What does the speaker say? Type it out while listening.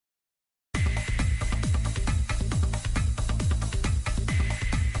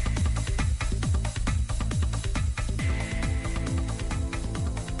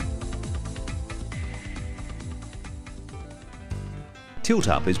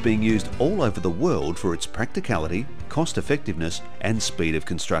Tiltup is being used all over the world for its practicality, cost effectiveness and speed of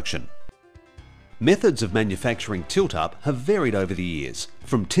construction. Methods of manufacturing Tiltup have varied over the years,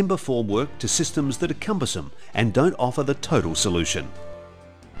 from timber formwork to systems that are cumbersome and don't offer the total solution.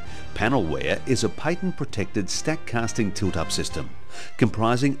 Panelware is a patent-protected stack casting Tiltup system,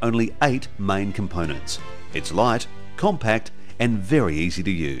 comprising only 8 main components. It's light, compact and very easy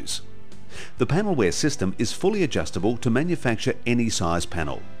to use. The Panelware system is fully adjustable to manufacture any size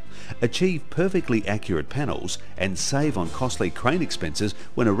panel, achieve perfectly accurate panels and save on costly crane expenses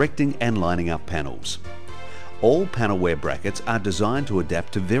when erecting and lining up panels. All Panelware brackets are designed to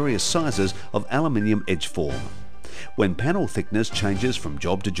adapt to various sizes of aluminium edge form. When panel thickness changes from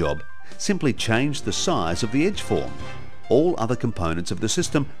job to job, simply change the size of the edge form. All other components of the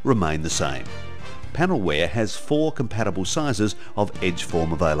system remain the same. Panelware has 4 compatible sizes of edge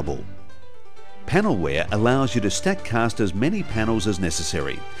form available. Panelware allows you to stack cast as many panels as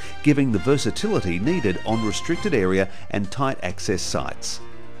necessary, giving the versatility needed on restricted area and tight access sites.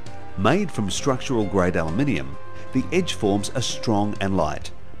 Made from structural grade aluminium, the edge forms are strong and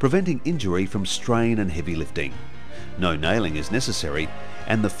light, preventing injury from strain and heavy lifting. No nailing is necessary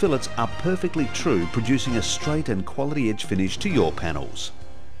and the fillets are perfectly true, producing a straight and quality edge finish to your panels.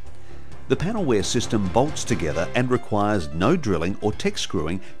 The Panelware system bolts together and requires no drilling or tech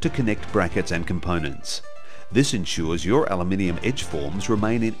screwing to connect brackets and components. This ensures your aluminium edge forms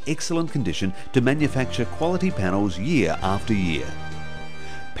remain in excellent condition to manufacture quality panels year after year.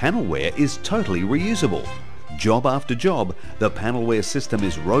 Panelware is totally reusable. Job after job, the Panelware system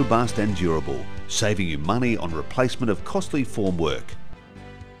is robust and durable, saving you money on replacement of costly formwork.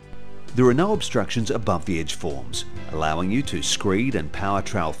 There are no obstructions above the edge forms, allowing you to screed and power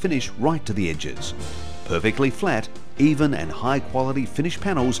trowel finish right to the edges. Perfectly flat, even and high quality finished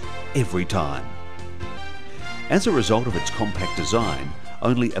panels every time. As a result of its compact design,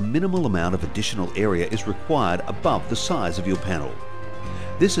 only a minimal amount of additional area is required above the size of your panel.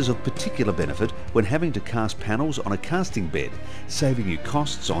 This is of particular benefit when having to cast panels on a casting bed, saving you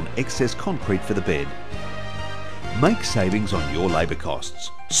costs on excess concrete for the bed. Make savings on your labour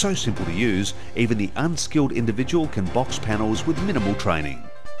costs. So simple to use, even the unskilled individual can box panels with minimal training.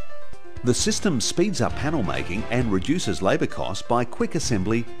 The system speeds up panel making and reduces labour costs by quick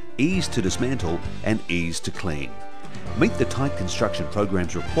assembly, ease to dismantle and ease to clean. Meet the tight construction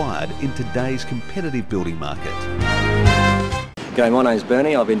programs required in today's competitive building market. G'day, my name's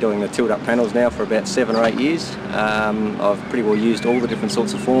Bernie. I've been doing the Tiltup panels now for about 7 or 8 years. I've pretty well used all the different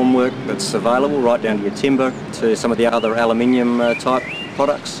sorts of formwork that's available, right down to your timber, to some of the other aluminium type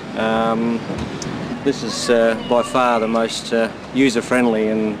products. This is by far the most user-friendly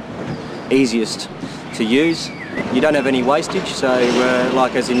and easiest to use. You don't have any wastage, so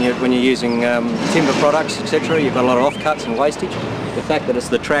like as in when you're using timber products, etc., you've got a lot of offcuts and wastage. The fact that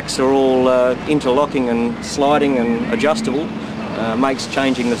the tracks are all interlocking and sliding and adjustable makes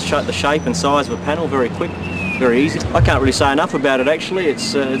changing the shape and size of a panel very quick, very easy. I can't really say enough about it actually.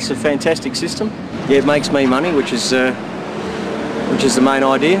 It's a fantastic system. Yeah, it makes me money, which is the main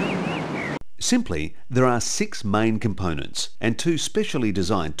idea. Simply, there are 6 main components and 2 specially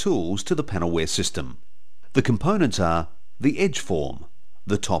designed tools to the Panelware system. The components are the edge form,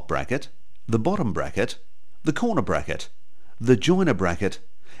 the top bracket, the bottom bracket, the corner bracket, the joiner bracket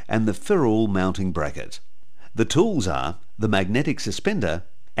and the ferrule mounting bracket. The tools are the magnetic suspender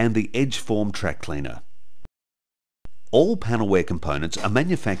and the edge form track cleaner. All Panelware components are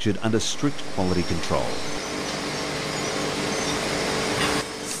manufactured under strict quality control.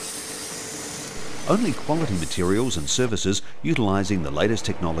 Only quality materials and services utilising the latest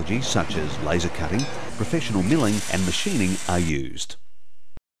technology such as laser cutting, professional milling and machining are used.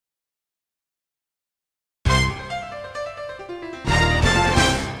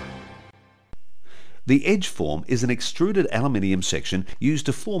 The edge form is an extruded aluminium section used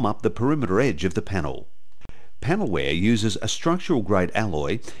to form up the perimeter edge of the panel. Panelware uses a structural grade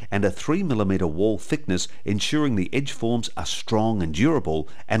alloy and a 3mm wall thickness, ensuring the edge forms are strong and durable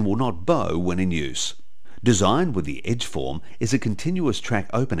and will not bow when in use. Designed with the edge form is a continuous track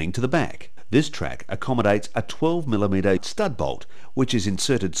opening to the back. This track accommodates a 12mm stud bolt, which is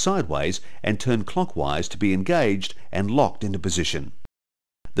inserted sideways and turned clockwise to be engaged and locked into position.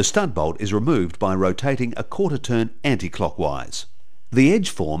 The stud bolt is removed by rotating a quarter turn anti-clockwise. The edge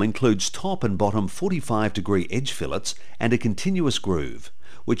form includes top and bottom 45-degree edge fillets and a continuous groove,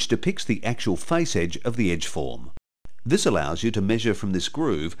 which depicts the actual face edge of the edge form. This allows you to measure from this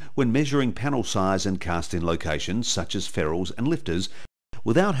groove when measuring panel size and cast-in locations such as ferrules and lifters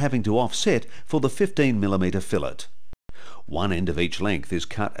without having to offset for the 15mm fillet. One end of each length is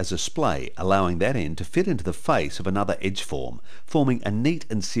cut as a splay, allowing that end to fit into the face of another edge form, forming a neat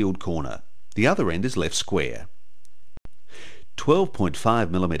and sealed corner. The other end is left square.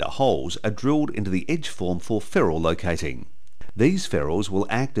 12.5mm holes are drilled into the edge form for ferrule locating. These ferrules will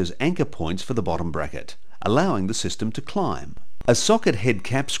act as anchor points for the bottom bracket, allowing the system to climb. A socket head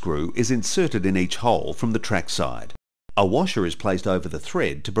cap screw is inserted in each hole from the track side. A washer is placed over the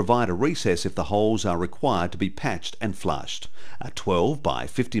thread to provide a recess if the holes are required to be patched and flushed. A 12 by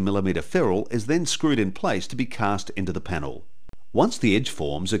 50mm ferrule is then screwed in place to be cast into the panel. Once the edge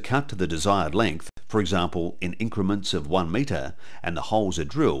forms are cut to the desired length, for example in increments of 1 metre, and the holes are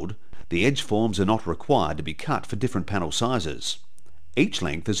drilled, the edge forms are not required to be cut for different panel sizes. Each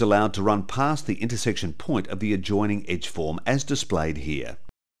length is allowed to run past the intersection point of the adjoining edge form as displayed here.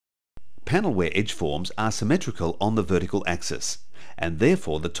 Panelware edge forms are symmetrical on the vertical axis, and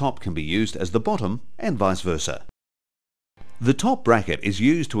therefore the top can be used as the bottom and vice versa. The top bracket is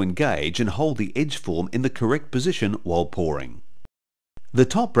used to engage and hold the edge form in the correct position while pouring. The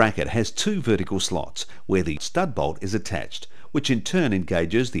top bracket has 2 vertical slots where the stud bolt is attached, which in turn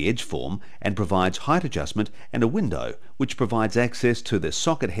engages the edge form and provides height adjustment, and a window which provides access to the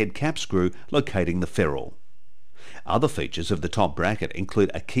socket head cap screw locating the ferrule. Other features of the top bracket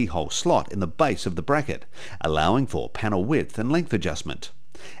include a keyhole slot in the base of the bracket, allowing for panel width and length adjustment,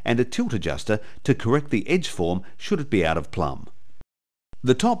 and a tilt adjuster to correct the edge form should it be out of plumb.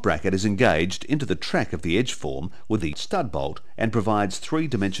 The top bracket is engaged into the track of the edge form with the stud bolt and provides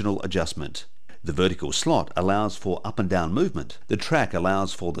 3-dimensional adjustment. The vertical slot allows for up and down movement, the track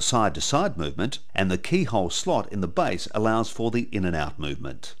allows for the side to side movement, and the keyhole slot in the base allows for the in and out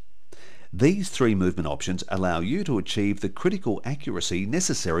movement. These 3 movement options allow you to achieve the critical accuracy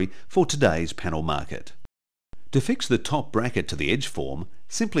necessary for today's panel market. To fix the top bracket to the edge form,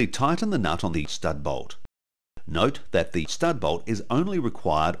 simply tighten the nut on the stud bolt. Note that the stud bolt is only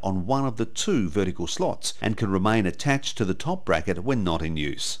required on one of the 2 vertical slots and can remain attached to the top bracket when not in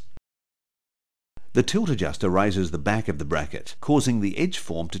use. The tilt adjuster raises the back of the bracket, causing the edge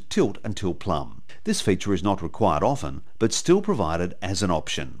form to tilt until plumb. This feature is not required often, but still provided as an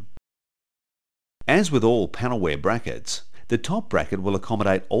option. As with all panelware brackets, the top bracket will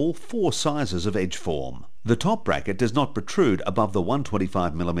accommodate all 4 sizes of edge form. The top bracket does not protrude above the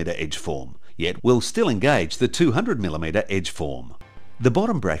 125mm edge form, yet will still engage the 200mm edge form. The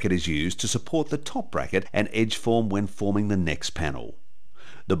bottom bracket is used to support the top bracket and edge form when forming the next panel.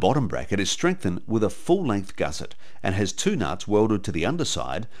 The bottom bracket is strengthened with a full-length gusset and has 2 nuts welded to the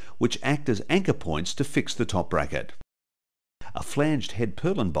underside which act as anchor points to fix the top bracket. A flanged head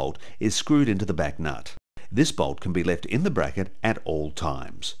purlin bolt is screwed into the back nut. This bolt can be left in the bracket at all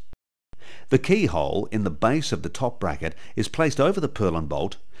times. The keyhole in the base of the top bracket is placed over the purlin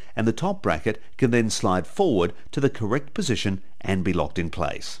bolt, and the top bracket can then slide forward to the correct position and be locked in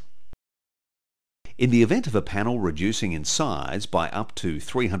place. In the event of a panel reducing in size by up to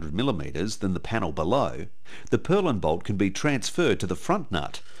 300mm than the panel below, the purlin bolt can be transferred to the front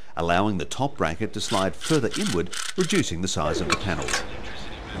nut, allowing the top bracket to slide further inward, reducing the size of the panel.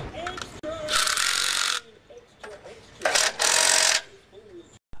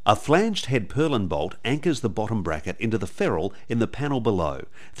 A flanged head purlin bolt anchors the bottom bracket into the ferrule in the panel below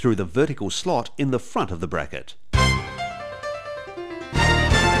through the vertical slot in the front of the bracket.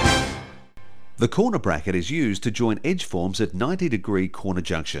 The corner bracket is used to join edge forms at 90-degree corner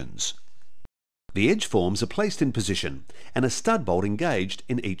junctions. The edge forms are placed in position and a stud bolt engaged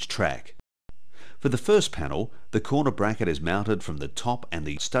in each track. For the first panel, the corner bracket is mounted from the top and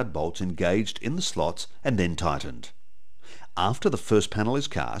the stud bolts engaged in the slots and then tightened. After the first panel is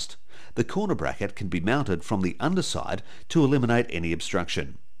cast, the corner bracket can be mounted from the underside to eliminate any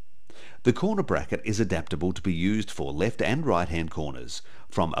obstruction. The corner bracket is adaptable to be used for left and right hand corners,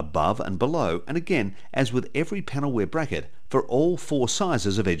 from above and below, and again, as with every panelware bracket, for all 4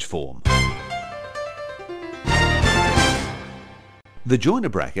 sizes of edge form. The joiner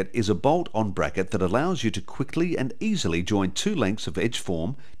bracket is a bolt-on bracket that allows you to quickly and easily join 2 lengths of edge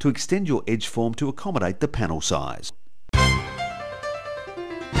form to extend your edge form to accommodate the panel size.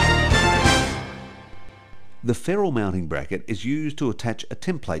 The ferrule mounting bracket is used to attach a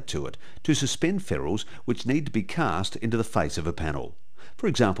template to it to suspend ferrules which need to be cast into the face of a panel. For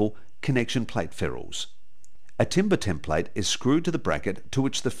example, connection plate ferrules. A timber template is screwed to the bracket to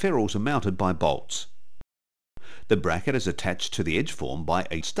which the ferrules are mounted by bolts. The bracket is attached to the edge form by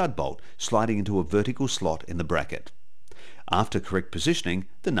a stud bolt sliding into a vertical slot in the bracket. After correct positioning,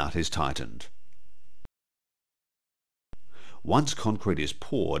 the nut is tightened. Once concrete is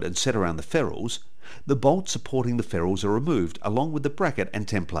poured and set around the ferrules, the bolts supporting the ferrules are removed along with the bracket and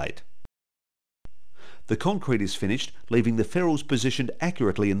template. The concrete is finished, leaving the ferrules positioned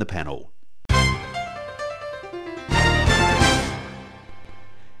accurately in the panel.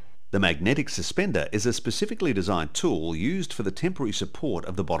 The magnetic suspender is a specifically designed tool used for the temporary support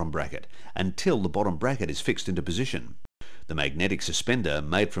of the bottom bracket until the bottom bracket is fixed into position. The magnetic suspender,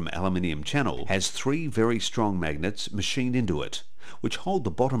 made from aluminium channel, has 3 very strong magnets machined into it, which hold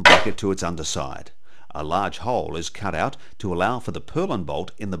the bottom bracket to its underside. A large hole is cut out to allow for the purlin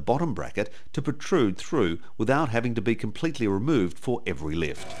bolt in the bottom bracket to protrude through without having to be completely removed for every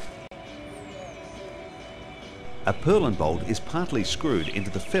lift. A purlin bolt is partly screwed into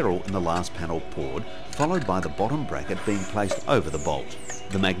the ferrule in the last panel poured, followed by the bottom bracket being placed over the bolt.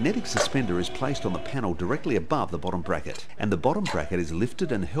 The magnetic suspender is placed on the panel directly above the bottom bracket, and the bottom bracket is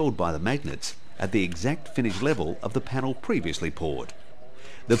lifted and held by the magnets at the exact finish level of the panel previously poured.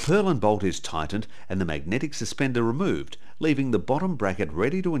 The purlin bolt is tightened and the magnetic suspender removed, leaving the bottom bracket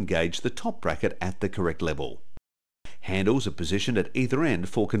ready to engage the top bracket at the correct level. Handles are positioned at either end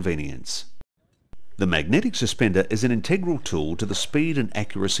for convenience. The magnetic suspender is an integral tool to the speed and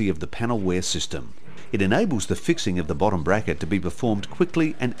accuracy of the Panelware system. It enables the fixing of the bottom bracket to be performed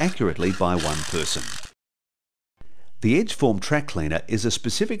quickly and accurately by one person. The edge form track cleaner is a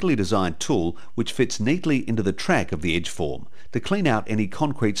specifically designed tool which fits neatly into the track of the edge form to clean out any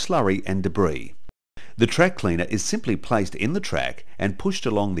concrete slurry and debris. The track cleaner is simply placed in the track and pushed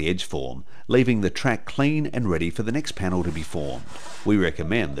along the edge form, leaving the track clean and ready for the next panel to be formed. We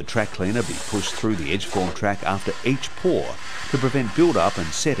recommend the track cleaner be pushed through the edge form track after each pour to prevent build-up and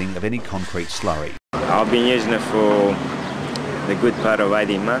setting of any concrete slurry. I've been using it for the good part of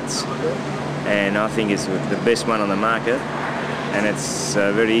 18 months and I think it's the best one on the market, and it's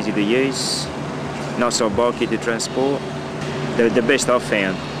very easy to use, not so bulky to transport. The best I've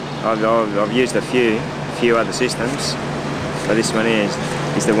found. I've used a few other systems, but this one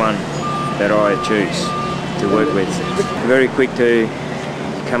is the one that I choose to work with. Very quick to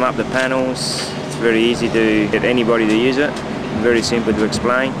come up the panels, it's very easy to get anybody to use it, very simple to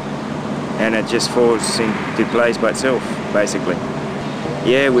explain, and it just falls into place by itself, basically.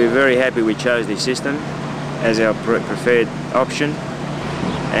 Yeah, we're very happy we chose this system as our preferred option,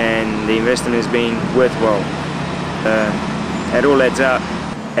 and the investment has been worthwhile. It all adds up.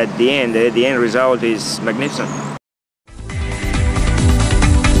 At the end, the end result is magnificent.